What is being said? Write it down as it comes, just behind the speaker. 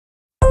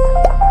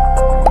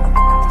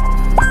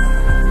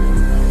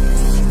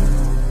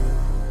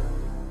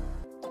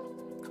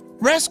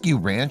Rescue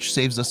Ranch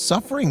saves a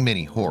suffering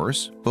mini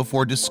horse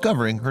before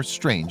discovering her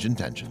strange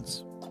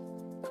intentions.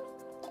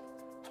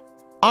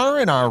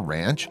 R&R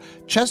Ranch,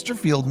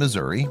 Chesterfield,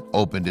 Missouri,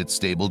 opened its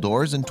stable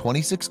doors in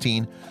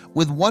 2016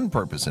 with one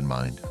purpose in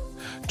mind: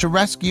 to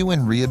rescue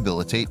and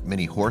rehabilitate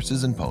mini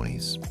horses and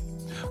ponies.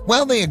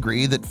 While they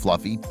agree that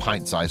fluffy,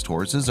 pint-sized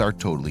horses are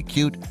totally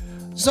cute,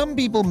 some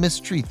people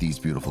mistreat these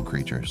beautiful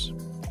creatures.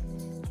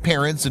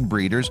 Parents and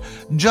breeders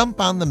jump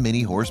on the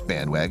mini horse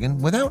bandwagon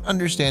without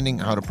understanding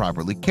how to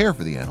properly care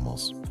for the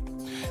animals.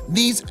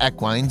 These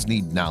equines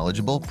need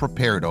knowledgeable,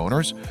 prepared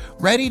owners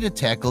ready to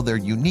tackle their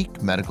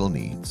unique medical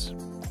needs.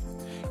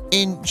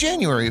 In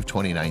January of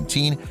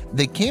 2019,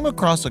 they came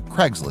across a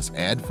Craigslist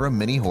ad for a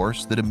mini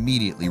horse that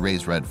immediately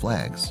raised red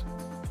flags.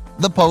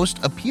 The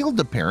post appealed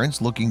to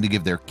parents looking to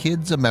give their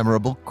kids a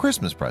memorable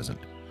Christmas present,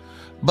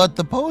 but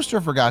the poster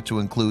forgot to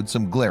include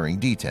some glaring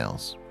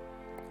details.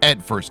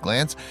 At first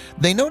glance,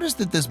 they noticed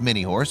that this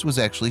mini horse was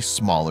actually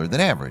smaller than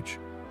average.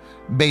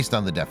 Based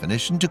on the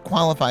definition, to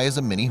qualify as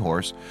a mini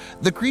horse,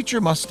 the creature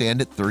must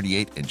stand at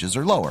 38 inches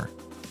or lower.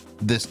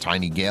 This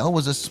tiny gal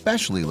was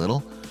especially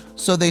little,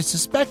 so they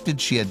suspected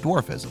she had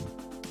dwarfism.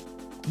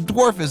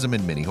 Dwarfism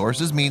in mini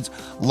horses means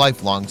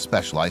lifelong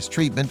specialized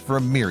treatment for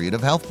a myriad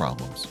of health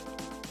problems.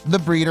 The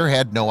breeder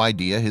had no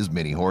idea his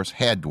mini horse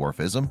had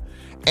dwarfism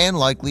and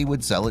likely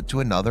would sell it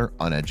to another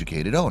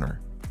uneducated owner.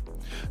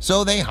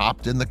 So they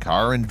hopped in the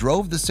car and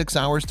drove the 6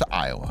 hours to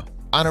Iowa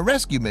on a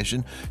rescue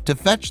mission to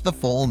fetch the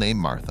foal named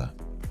Martha.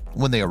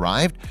 When they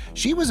arrived,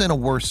 she was in a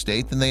worse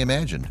state than they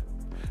imagined.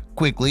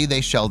 Quickly,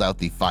 they shelled out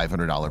the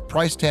 $500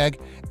 price tag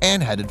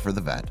and headed for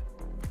the vet.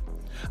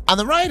 On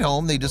the ride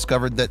home, they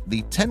discovered that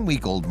the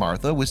 10-week-old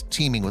Martha was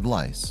teeming with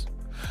lice.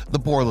 The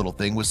poor little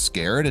thing was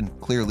scared and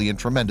clearly in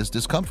tremendous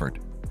discomfort.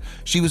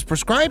 She was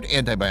prescribed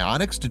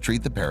antibiotics to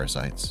treat the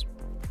parasites.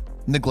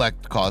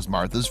 Neglect caused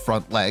Martha's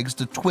front legs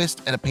to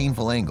twist at a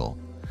painful angle.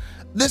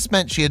 This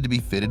meant she had to be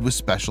fitted with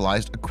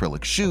specialized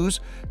acrylic shoes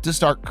to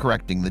start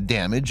correcting the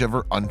damage of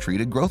her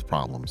untreated growth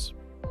problems.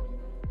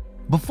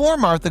 Before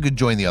Martha could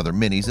join the other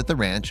minis at the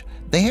ranch,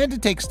 they had to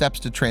take steps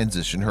to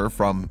transition her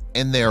from,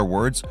 in their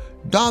words,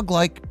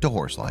 dog-like to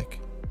horse-like.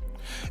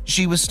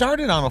 She was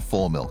started on a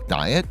full milk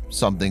diet,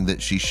 something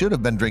that she should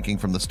have been drinking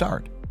from the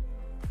start.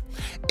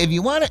 If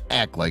you want to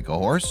act like a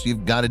horse,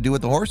 you've got to do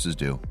what the horses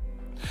do.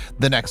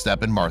 The next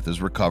step in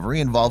Martha's recovery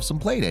involved some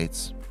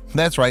playdates.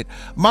 That's right,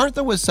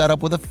 Martha was set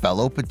up with a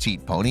fellow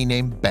petite pony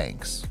named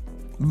Banks.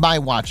 By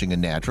watching a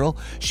natural,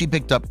 she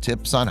picked up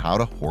tips on how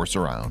to horse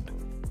around.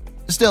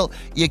 Still,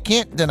 you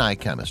can't deny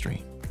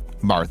chemistry.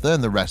 Martha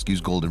and the rescue's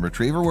golden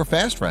retriever were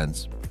fast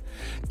friends.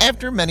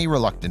 After many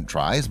reluctant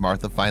tries,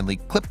 Martha finally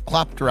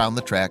clip-clopped around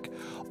the track,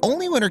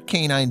 only when her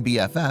canine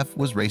BFF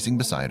was racing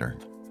beside her.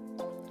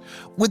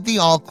 With the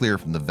all clear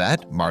from the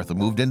vet, Martha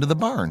moved into the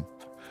barn.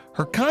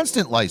 Her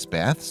constant lice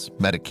baths,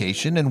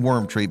 medication, and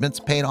worm treatments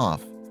paid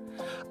off.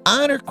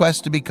 On her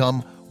quest to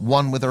become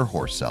one with her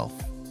horse self,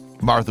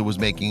 Martha was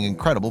making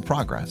incredible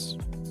progress.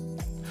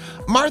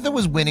 Martha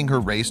was winning her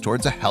race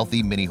towards a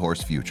healthy mini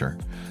horse future,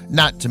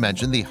 not to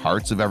mention the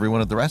hearts of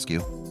everyone at the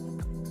rescue.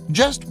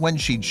 Just when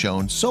she'd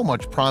shown so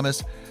much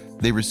promise,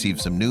 they received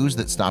some news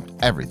that stopped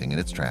everything in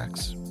its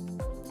tracks.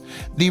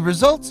 The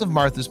results of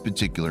Martha's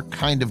particular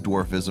kind of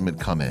dwarfism had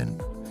come in,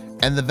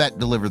 and the vet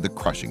delivered the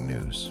crushing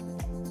news.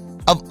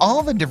 Of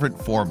all the different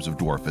forms of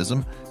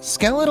dwarfism,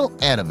 skeletal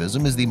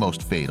atavism is the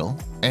most fatal,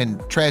 and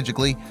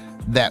tragically,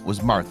 that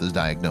was Martha's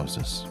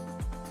diagnosis.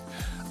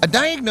 A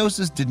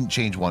diagnosis didn't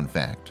change one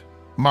fact: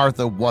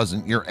 Martha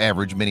wasn't your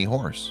average mini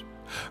horse.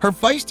 Her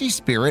feisty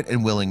spirit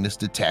and willingness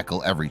to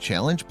tackle every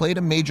challenge played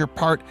a major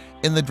part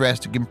in the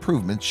drastic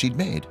improvements she'd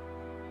made.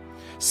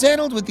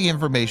 Saddled with the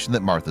information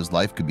that Martha's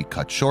life could be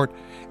cut short,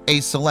 a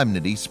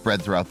solemnity spread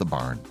throughout the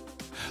barn.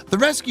 The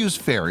rescue's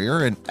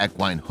farrier and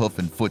equine hoof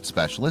and foot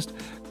specialist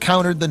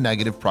countered the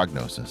negative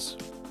prognosis.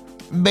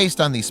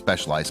 Based on the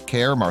specialized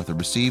care Martha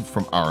received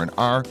from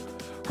R&R,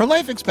 her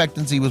life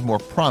expectancy was more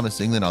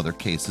promising than other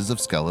cases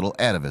of skeletal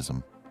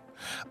atavism.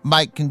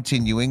 By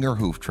continuing her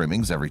hoof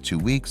trimmings every 2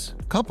 weeks,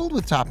 coupled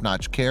with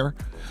top-notch care,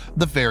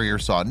 the farrier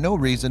saw no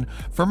reason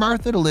for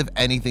Martha to live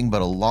anything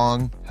but a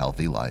long,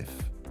 healthy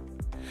life.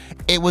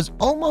 It was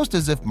almost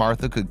as if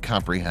Martha could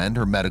comprehend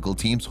her medical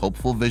team's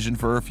hopeful vision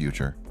for her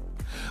future.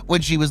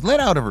 When she was let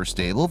out of her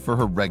stable for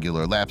her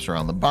regular laps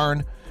around the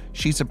barn,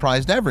 she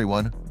surprised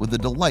everyone with a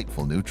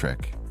delightful new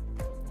trick.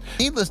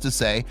 Needless to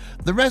say,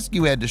 the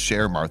rescue had to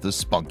share Martha's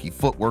spunky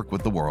footwork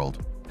with the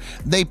world.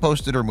 They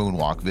posted her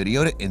moonwalk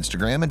video to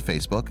Instagram and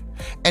Facebook,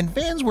 and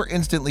fans were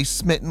instantly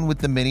smitten with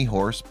the mini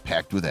horse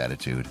packed with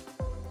attitude.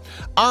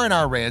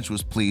 R&R Ranch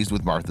was pleased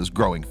with Martha's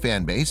growing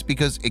fan base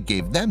because it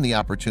gave them the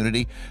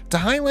opportunity to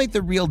highlight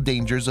the real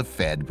dangers of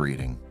fad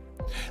breeding.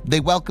 They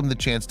welcomed the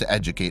chance to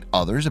educate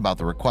others about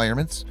the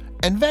requirements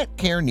and vet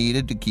care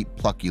needed to keep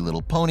plucky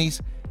little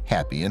ponies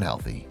happy and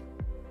healthy.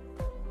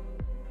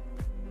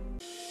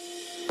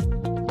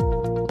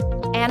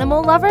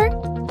 Animal lover?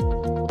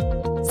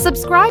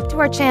 Subscribe to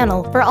our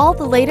channel for all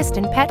the latest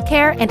in pet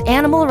care and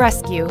animal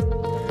rescue.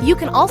 You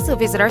can also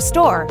visit our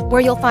store, where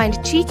you'll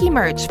find cheeky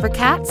merch for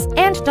cats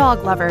and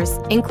dog lovers,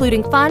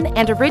 including fun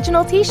and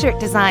original t-shirt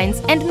designs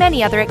and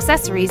many other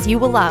accessories you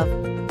will love.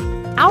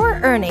 Our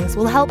earnings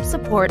will help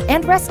support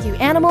and rescue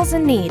animals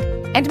in need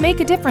and make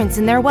a difference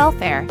in their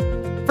welfare.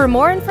 For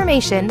more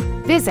information,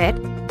 visit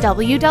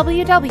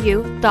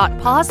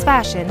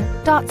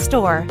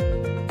www.pawsfashion.store.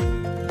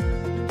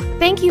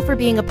 Thank you for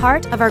being a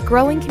part of our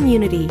growing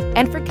community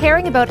and for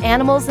caring about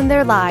animals and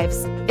their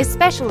lives,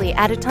 especially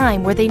at a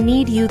time where they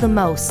need you the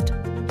most.